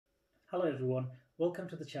Hello everyone, welcome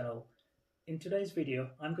to the channel. In today's video,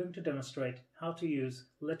 I'm going to demonstrate how to use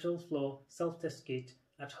lateral flow self-test kit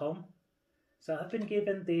at home. So I've been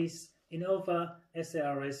given this Innova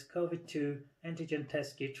SARS Cov-2 Antigen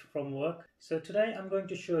test kit from work. So today I'm going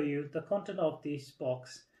to show you the content of this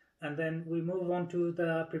box, and then we move on to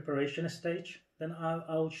the preparation stage. Then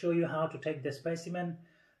I'll show you how to take the specimen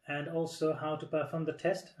and also how to perform the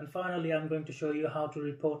test. And finally, I'm going to show you how to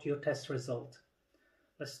report your test result.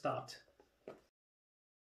 Let's start.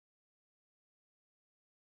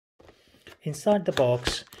 Inside the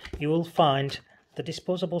box, you will find the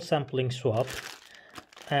disposable sampling swab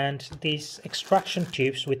and these extraction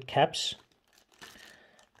tubes with caps,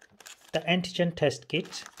 the antigen test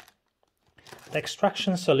kit, the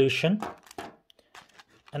extraction solution,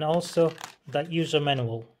 and also the user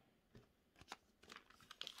manual.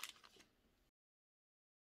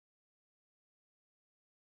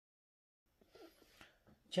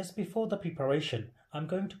 Just before the preparation, I'm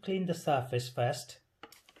going to clean the surface first.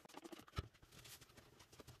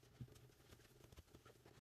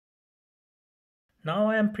 Now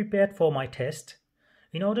I am prepared for my test.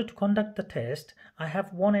 In order to conduct the test, I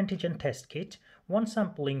have one antigen test kit, one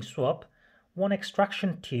sampling swab, one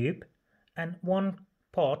extraction tube, and one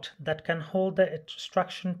pot that can hold the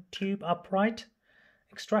extraction tube upright,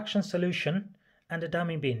 extraction solution, and a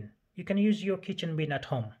dummy bin. You can use your kitchen bin at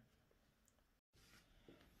home.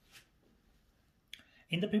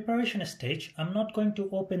 In the preparation stage, I'm not going to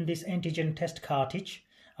open this antigen test cartridge.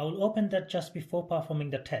 I will open that just before performing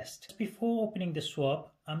the test. Before opening the swab,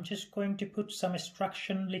 I'm just going to put some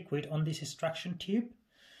extraction liquid on this extraction tube.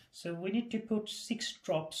 So we need to put 6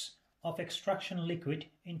 drops of extraction liquid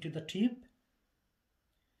into the tube.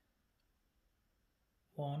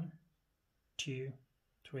 1, 2,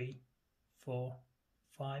 3, 4,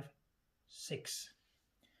 5, 6.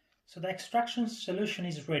 So the extraction solution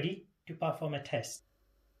is ready to perform a test.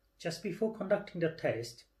 Just before conducting the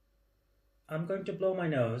test, I'm going to blow my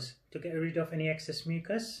nose to get rid of any excess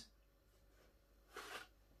mucus.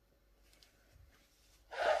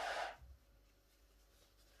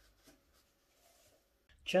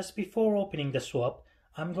 Just before opening the swab,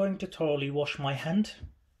 I'm going to thoroughly wash my hand.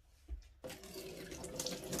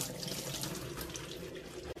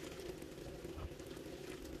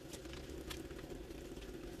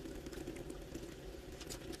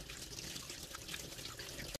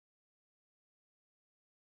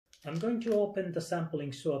 I'm going to open the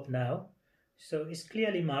sampling swab now. So it's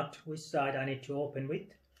clearly marked which side I need to open with,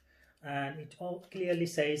 and it all clearly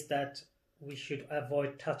says that we should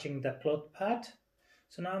avoid touching the cloth pad.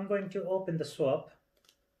 So now I'm going to open the swab.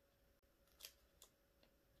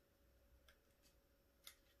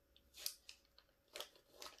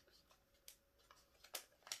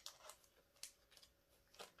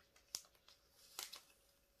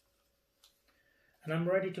 And I'm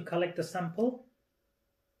ready to collect the sample.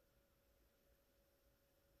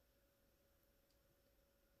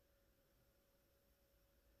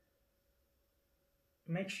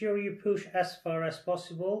 Make sure you push as far as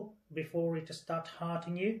possible before it starts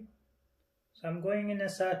hurting you. So I'm going in a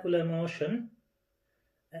circular motion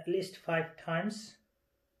at least 5 times.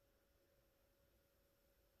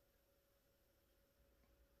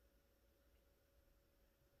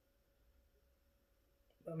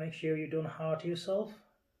 But make sure you don't hurt yourself.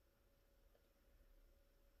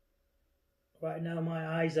 Right now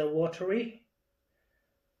my eyes are watery,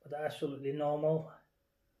 but they're absolutely normal.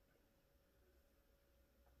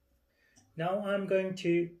 Now I'm going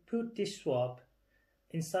to put this swab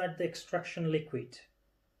inside the extraction liquid.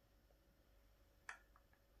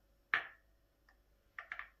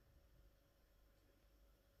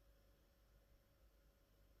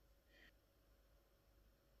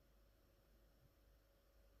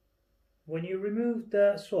 When you remove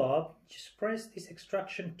the swab, just press this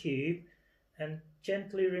extraction tube and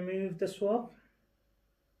gently remove the swab.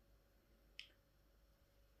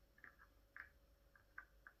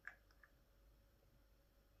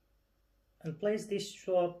 And place this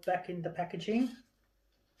swab back in the packaging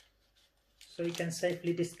so you can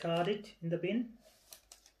safely discard it in the bin.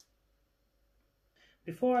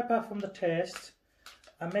 Before I perform the test,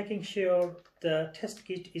 I'm making sure the test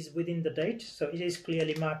kit is within the date. So it is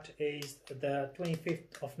clearly marked as the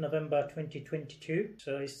 25th of November 2022.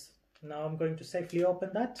 So now I'm going to safely open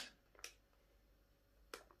that.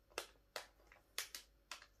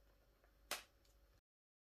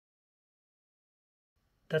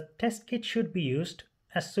 The test kit should be used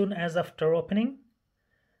as soon as after opening,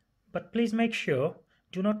 but please make sure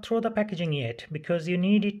do not throw the packaging yet because you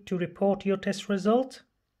need it to report your test result.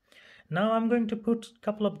 Now I'm going to put a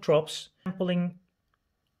couple of drops sampling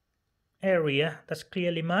area that's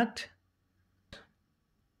clearly marked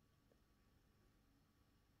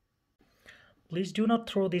Please do not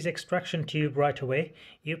throw this extraction tube right away.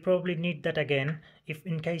 You probably need that again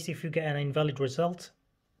in case you get an invalid result.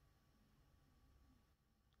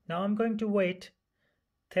 Now I'm going to wait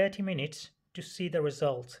 30 minutes to see the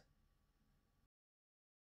result.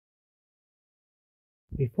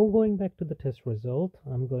 Before going back to the test result,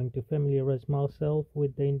 I'm going to familiarize myself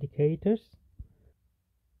with the indicators.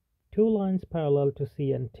 2 lines parallel to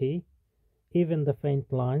C and T, even the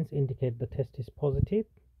faint lines indicate the test is positive.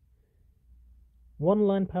 1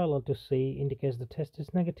 line parallel to C indicates the test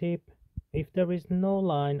is negative. If there is no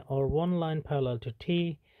line or 1 line parallel to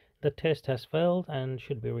T, the test has failed and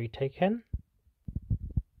should be retaken.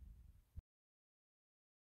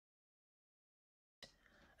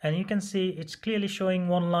 And you can see it's clearly showing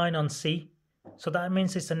 1 line on C, so that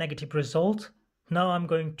means it's a negative result. Now I'm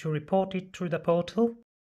going to report it through the portal.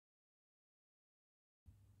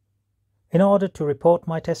 In order to report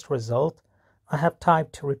my test result, I have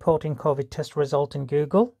typed reporting COVID test result in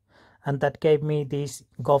Google, and that gave me this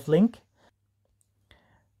Gov link.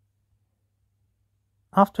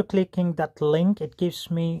 After clicking that link, it tells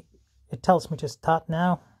me to start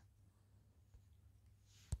now.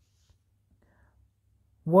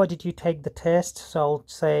 Where did you take the test? So I'll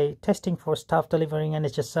say testing for staff delivering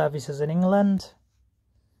NHS services in England.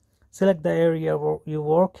 Select the area you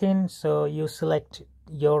work in, so you select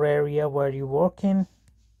your area where you work in,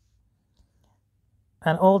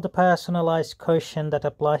 and all the personalized question that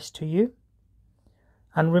applies to you.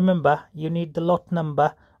 And remember, you need the lot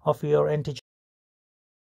number of your antigen.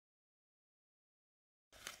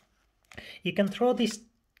 You can throw this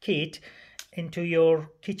kit into your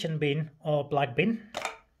kitchen bin or black bin.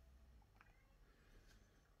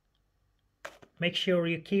 Make sure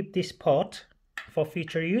you keep this pot for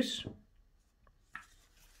future use.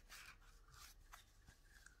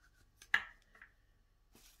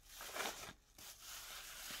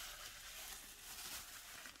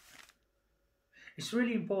 It's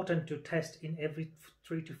really important to test in every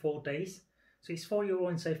 3 to 4 days. So it's for your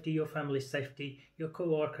own safety, your family's safety, your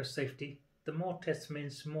co-workers' safety. The more tests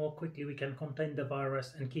means more quickly we can contain the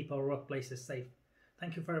virus and keep our workplaces safe.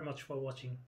 Thank you very much for watching.